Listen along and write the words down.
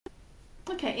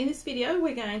Okay, in this video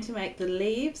we're going to make the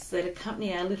leaves that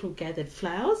accompany our little gathered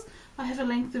flowers. I have a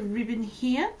length of ribbon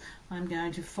here. I'm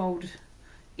going to fold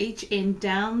each end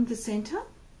down the centre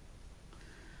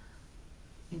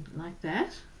like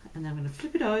that, and then I'm going to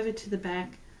flip it over to the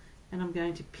back and I'm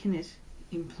going to pin it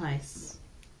in place.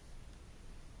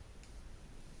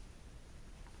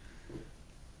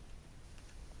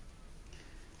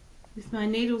 With my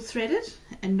needle threaded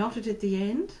and knotted at the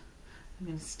end, I'm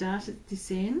going to start at this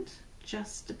end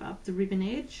just above the ribbon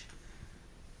edge,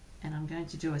 and I'm going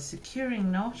to do a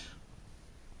securing knot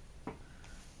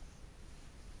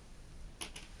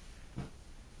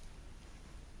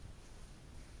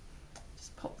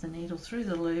just pop the needle through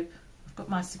the loop. I've got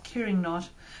my securing knot.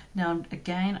 Now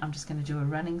again I'm just going to do a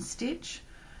running stitch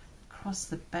across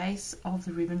the base of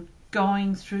the ribbon,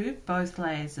 going through both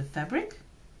layers of fabric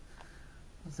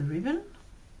of the ribbon,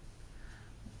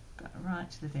 go right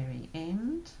to the very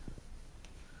end.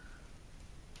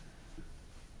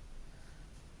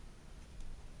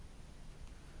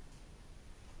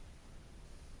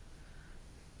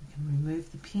 You can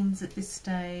remove the pins at this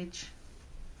stage.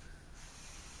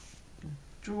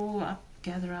 Draw up,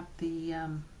 gather up the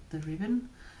ribbon,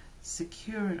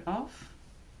 secure it off,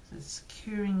 so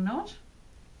securing knot.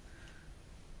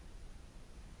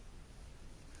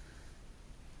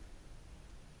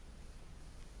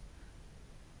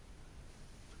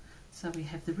 So we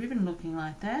have the ribbon looking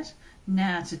like that.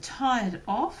 Now to tie it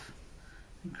off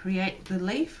and create the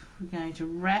leaf, we're going to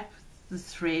wrap the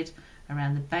thread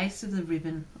around the base of the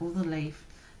ribbon or the leaf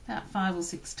about 5 or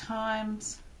 6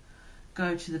 times.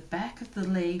 Go to the back of the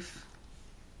leaf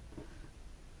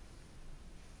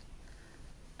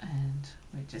and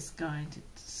we're just going to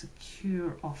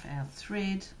secure off our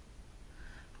thread,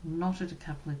 knot it a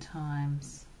couple of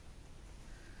times.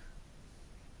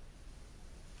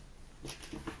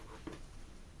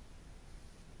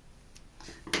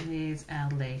 There's our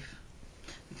leaf.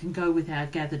 We can go with our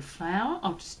gathered flower.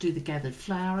 I'll just do the gathered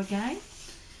flower again.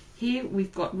 Here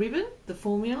we've got ribbon, the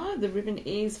formula. The ribbon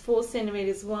is 4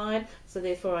 centimeters wide, so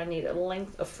therefore I need a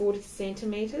length of 40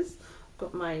 centimeters. I've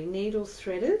got my needle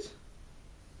threaded.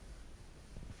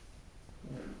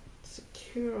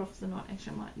 Secure off the knot.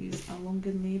 Actually, I might use a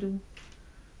longer needle.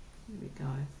 There we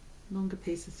go. Longer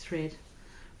piece of thread.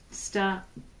 Start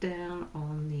down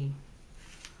on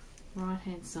the right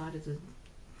hand side of the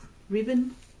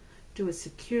ribbon, do a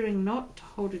securing knot to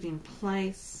hold it in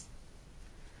place.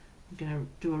 I'm going to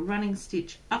do a running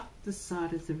stitch up the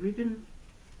side of the ribbon,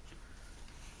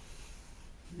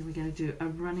 and then we're going to do a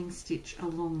running stitch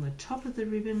along the top of the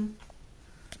ribbon.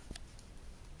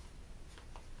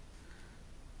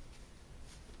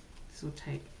 This will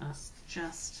take us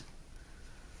just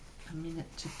a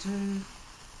minute to do.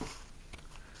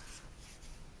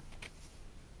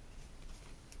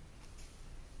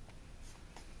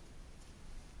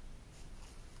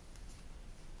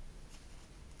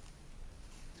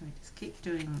 So we just keep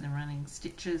doing the running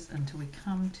stitches until we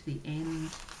come to the end,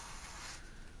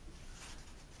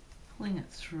 pulling it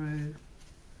through.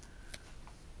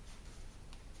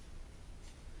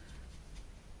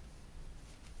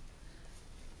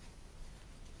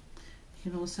 You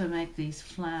can also make these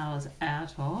flowers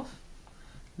out of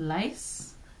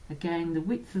lace. Again, the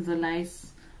width of the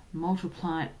lace,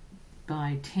 multiply it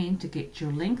by 10 to get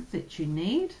your length that you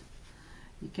need.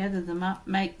 You gather them up,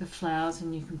 make the flowers,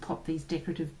 and you can pop these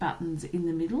decorative buttons in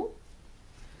the middle.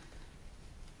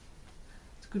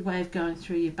 It's a good way of going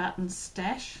through your button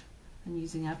stash and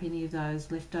using up any of those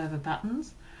leftover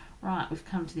buttons. Right, we've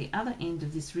come to the other end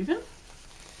of this ribbon.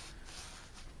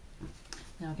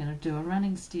 Now we're going to do a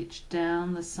running stitch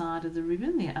down the side of the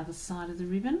ribbon, the other side of the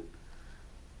ribbon.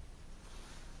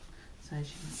 So as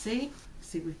you can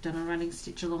see we've done a running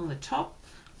stitch along the top.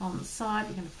 On the side,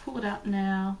 we're going to pull it up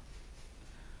now.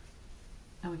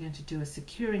 And we're going to do a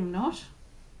securing knot.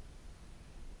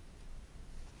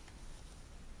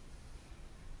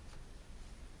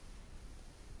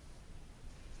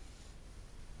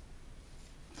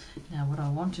 Now what I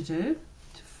want to do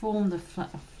to form the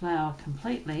flower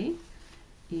completely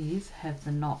is have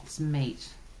the knots meet.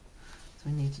 So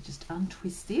we need to just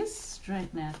untwist this,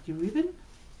 straighten out your ribbon,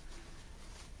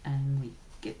 and we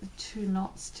get the 2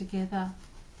 knots together.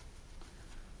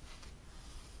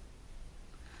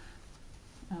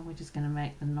 We're just going to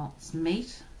make the knots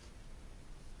meet.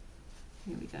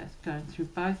 Here we go, going through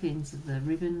both ends of the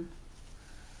ribbon,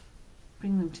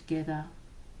 bring them together,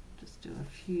 just do a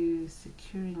few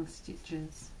securing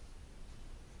stitches.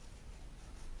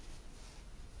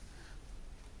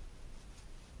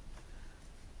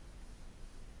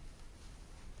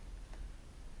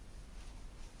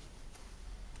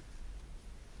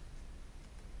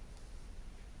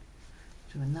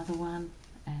 Do another one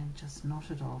and just knot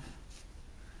it off.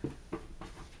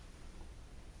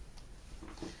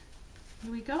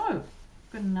 Here we go.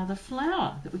 Got another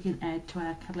flower that we can add to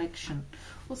our collection.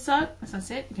 Also, as I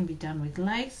said, it can be done with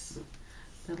lace.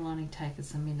 That'll only take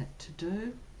us a minute to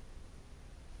do.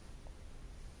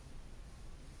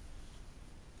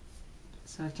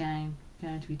 So again, I'm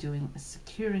going to be doing a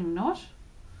securing knot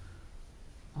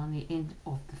on the end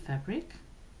of the fabric.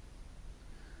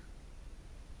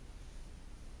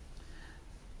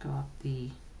 Go up the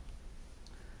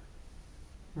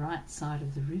right side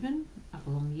of the ribbon, up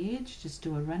along the edge, just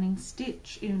do a running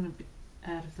stitch in a bit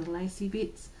out of the lacy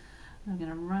bits. I'm going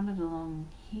to run it along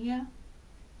here,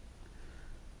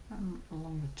 run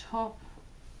along the top,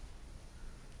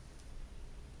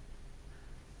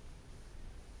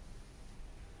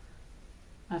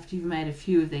 after you've made a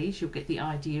few of these you'll get the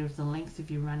idea of the length of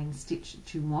your running stitch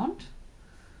that you want.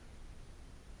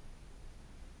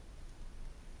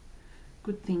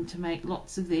 Good thing to make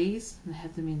lots of these and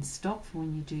have them in stock for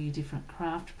when you do your different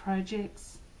craft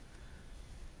projects.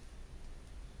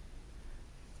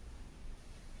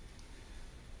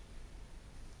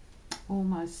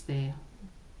 Almost there.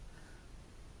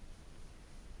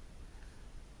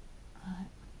 Right.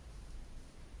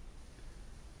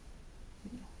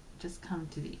 Just come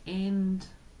to the end.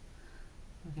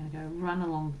 We're going to go run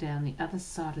along down the other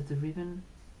side of the ribbon.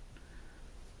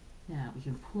 Now we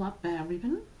can pull up our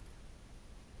ribbon.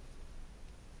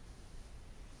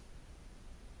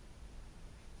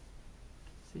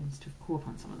 Seems to have caught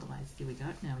on some of the lace. There we go.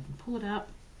 Now we can pull it up.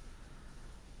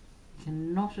 We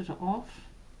can knot it off.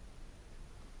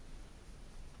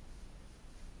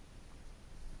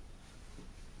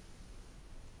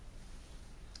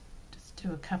 Just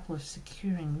do a couple of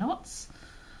securing knots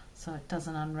so it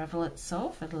doesn't unravel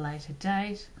itself at a later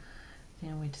date.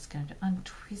 Then we're just going to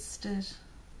untwist it,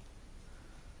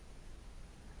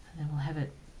 and then we'll have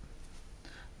it,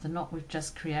 the knot we've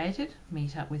just created,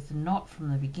 meet up with the knot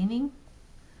from the beginning.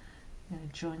 I'm going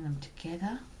to join them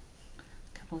together,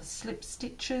 a couple of slip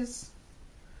stitches,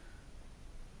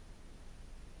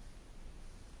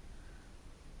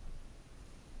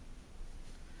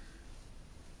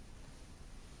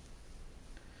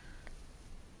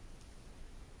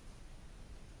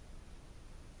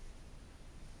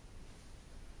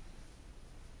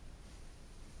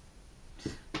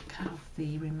 cut off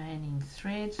the remaining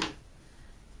thread,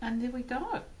 and there we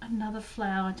go, another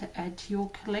flower to add to your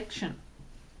collection.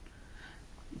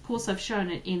 Of course, I've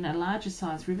shown it in a larger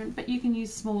size ribbon, but you can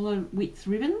use smaller width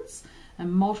ribbons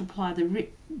and multiply the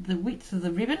width of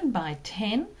the ribbon by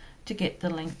 10 to get the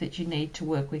length that you need to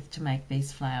work with to make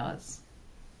these flowers.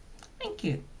 Thank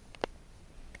you.